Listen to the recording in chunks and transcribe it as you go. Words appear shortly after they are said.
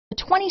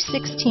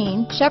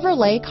2016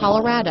 Chevrolet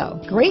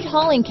Colorado. Great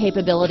hauling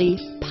capability,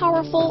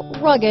 powerful,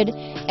 rugged,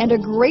 and a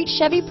great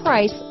Chevy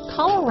price,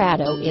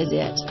 Colorado is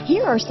it.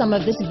 Here are some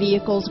of this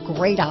vehicle's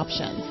great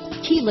options: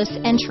 keyless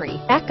entry,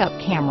 backup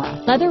camera,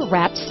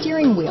 leather-wrapped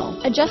steering wheel,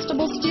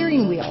 adjustable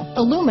steering wheel,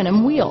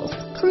 aluminum wheels,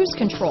 cruise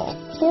control,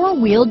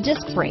 four-wheel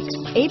disc brakes,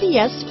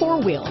 ABS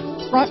four-wheel,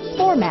 front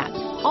floor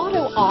mats,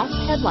 auto-off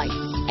headlights,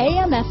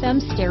 AM/FM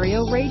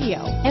stereo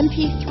radio,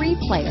 MP3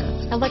 player,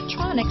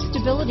 electronic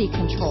stability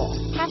control,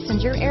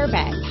 passenger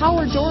airbag,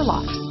 power door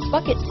locks,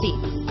 bucket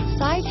seats,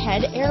 side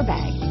head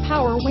airbag,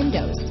 power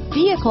windows,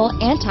 vehicle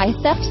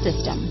anti-theft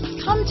system.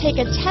 Come take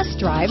a test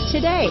drive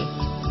today.